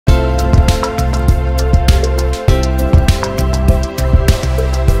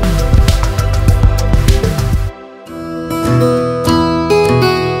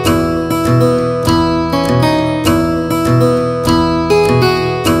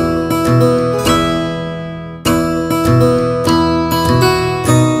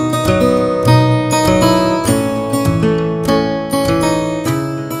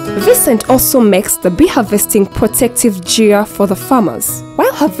patent also makes the bee harvesting protective gear for the farmers.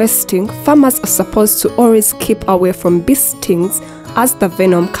 While harvesting, farmers are supposed to always keep away from bee stings as the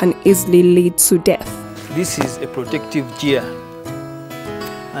venom can easily lead to death. This is a protective gear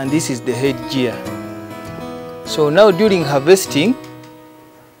and this is the head gear. So now during harvesting,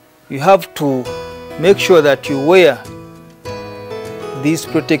 you have to make sure that you wear this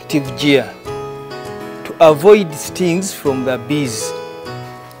protective gear to avoid stings from the bees.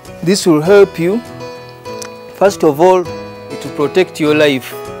 This will help you. First of all, it will protect your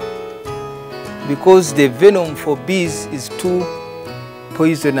life because the venom for bees is too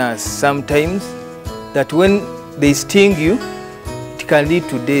poisonous sometimes that when they sting you, it can lead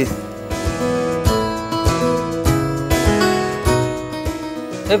to death.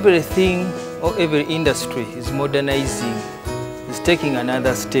 Everything or every industry is modernizing, is taking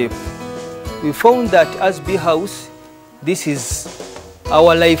another step. We found that as bee house, this is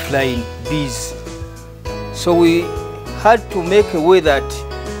our lifeline, bees. So we had to make a way that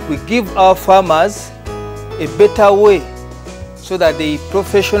we give our farmers a better way so that they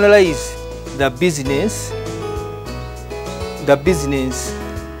professionalize the business.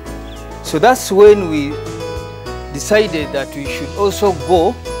 So that's when we decided that we should also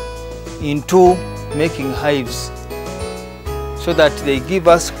go into making hives so that they give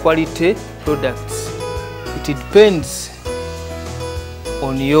us quality products. It depends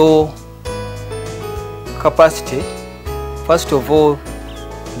on your capacity. First of all,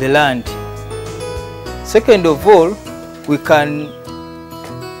 the land. Second of all,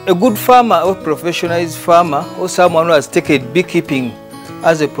 a good farmer or professionalized farmer or someone who has taken beekeeping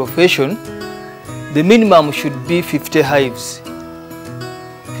as a profession, the minimum should be 50 hives.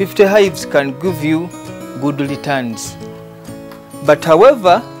 50 hives can give you good returns. But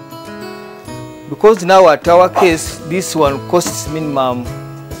however, because now at our case, this one costs minimum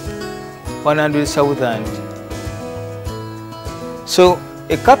 100,000. So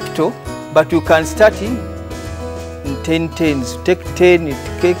a capital, but you can start in 10 tens. Take 10,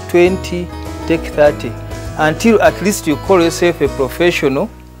 take 20, take 30, until at least you call yourself a professional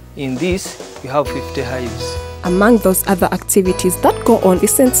in this, you have 50 hives. Among those other activities that go on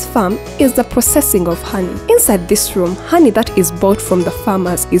Vincent's farm is the processing of honey. Inside this room, honey that is bought from the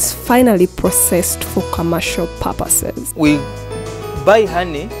farmers is finally processed for commercial purposes. We buy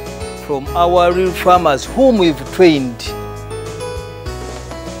honey from our real farmers whom we've trained.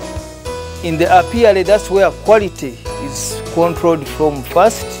 In the apiary, that's where quality is controlled from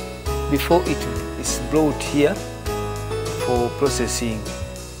first before it is brought here for processing.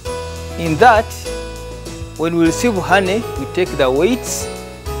 In that, when we receive honey, we take the weights.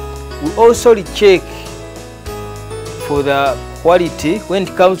 We also recheck for the quality. When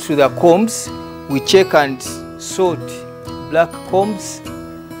it comes to the combs, we check and sort black combs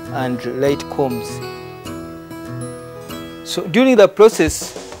and light combs. So during the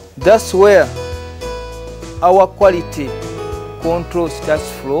process, that's where our quality control starts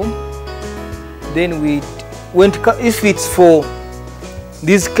from. Then if it's for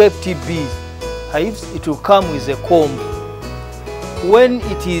these captive bee hives, it will come with a comb. When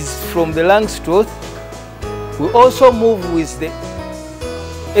it is from the Langstroth, we also move with the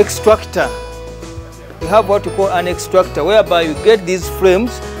extractor. We have what we call an extractor, whereby you get these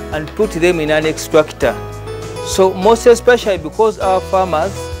frames and put them in an extractor. So most especially because our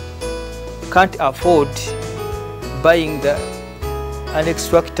farmers can't afford buying an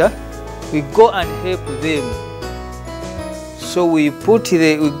extractor, we go and help them. So we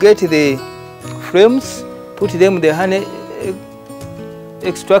get the frames, put them in the honey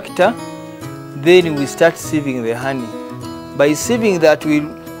extractor, then we start sieving the honey. By sieving that,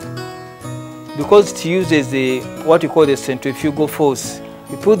 because it uses what we call the centrifugal force,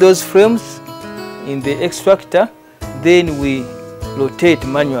 we put those frames in the extractor, then we rotate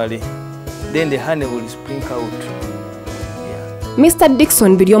manually, then the honey will spring out. Mr.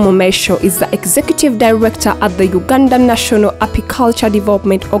 Dickson Biryomo Mesho is the Executive Director at the Uganda National Apiculture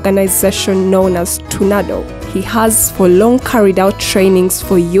Development Organization known as TUNADO. He has for long carried out trainings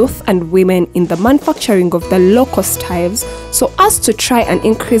for youth and women in the manufacturing of the low-cost hives so as to try and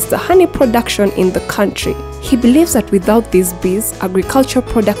increase the honey production in the country. He believes that without these bees, agricultural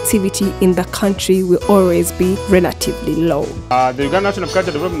productivity in the country will always be relatively low. The Uganda National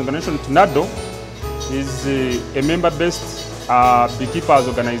Apiculture Development Organization TUNADO is a member-based beekeepers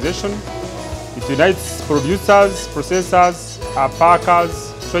organization. It unites producers, processors,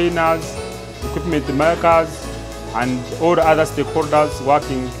 packers, trainers, equipment makers, and all other stakeholders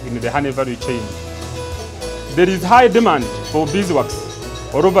working in the honey value chain. There is high demand for beeswax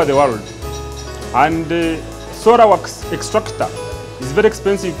all over the world, and the solar wax extractor is very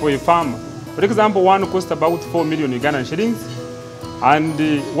expensive for a farmer. For example, one costs about 4 million Ugandan shillings.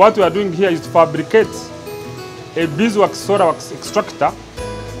 And what we are doing here is to fabricate a beeswax soda wax extractor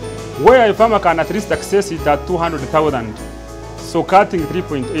where a farmer can at least access it at 200,000, so cutting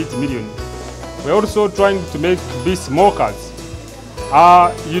 3.8 million. We're also trying to make bee smokers.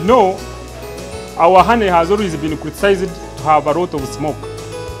 You know, our honey has always been criticized to have a lot of smoke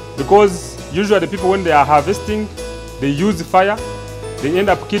because usually people, when they are harvesting, they use fire, they end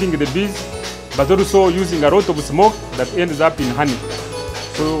up killing the bees, but also using a lot of smoke that ends up in honey.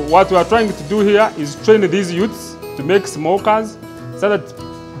 So what we are trying to do here is train these youths to make smokers so that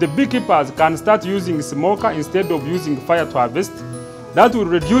the beekeepers can start using smoker instead of using fire to harvest. That will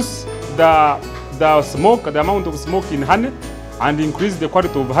reduce the smoke, the amount of smoke in honey, and increase the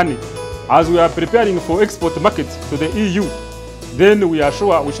quality of honey. As we are preparing for export market to the EU, then we are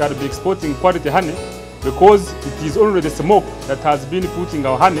sure we shall be exporting quality honey because it is only the smoke that has been putting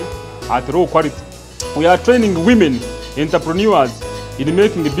our honey at raw quality. We are training women entrepreneurs in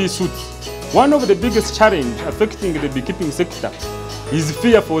making bee suits. One of the biggest challenges affecting the beekeeping sector is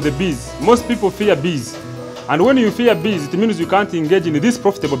fear for the bees. Most people fear bees. And when you fear bees, it means you can't engage in this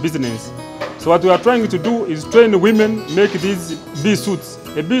profitable business. So what we are trying to do is train women make these bee suits.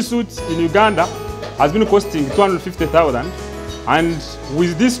 A bee suit in Uganda has been costing 250,000. And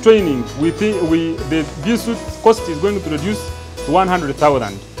with this training, the bee suit cost is going to reduce to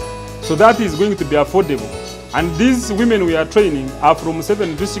 100,000. So that is going to be affordable. And these women we are training are from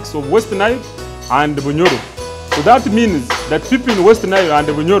 7 districts of West Nile and Bunyoro. So that means that people in West Nile and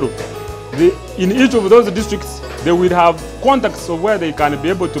Bunyoro, in each of those districts, they will have contacts of where they can be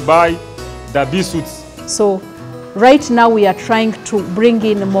able to buy the bee suits. So right now we are trying to bring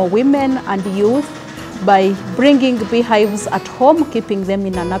in more women and youth by bringing beehives at home, keeping them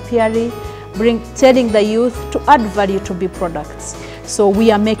in an apiary, telling the youth to add value to bee products. So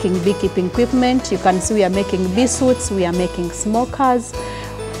we are making beekeeping equipment. You can see we are making bee suits, we are making smokers.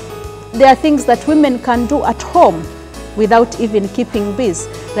 There are things that women can do at home without even keeping bees,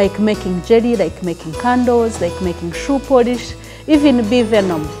 like making jelly, like making candles, like making shoe polish, even bee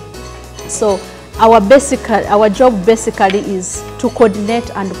venom. So our job basically is to coordinate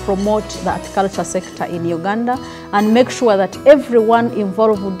and promote the apiculture sector in Uganda and make sure that everyone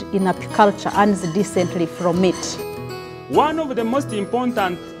involved in apiculture earns decently from it. One of the most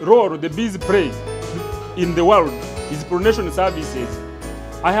important roles the bees play in the world is pollination services.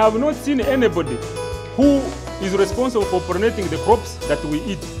 I have not seen anybody who is responsible for pollinating the crops that we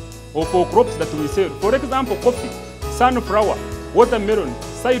eat or for crops that we sell. For example, coffee, sunflower, watermelon,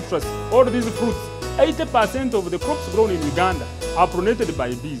 citrus, all these fruits, 80% of the crops grown in Uganda are pollinated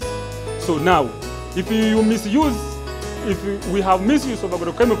by bees. So now, if we have misuse of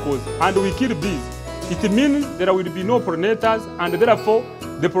agrochemicals and we kill bees, it means there will be no pollinators and therefore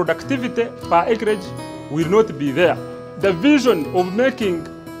the productivity per acreage will not be there. The vision of making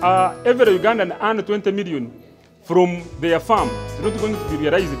every Ugandan earn 20 million from their farm is not going to be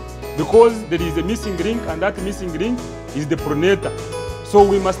realized because there is a missing link, and that missing link is the pollinator. So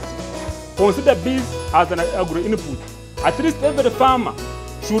we must consider bees as an agro-input. At least every farmer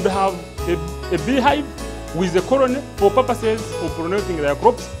should have a beehive with a colony for purposes of pollinating their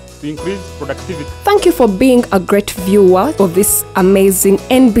crops to increase productivity. Thank you for being a great viewer of this amazing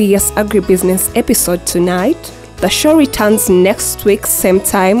NBS Agribusiness episode tonight. The show returns next week, same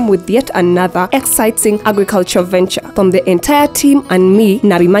time, with yet another exciting agriculture venture. From the entire team and me,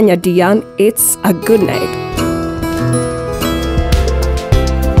 Narimanya Dian, it's a good night.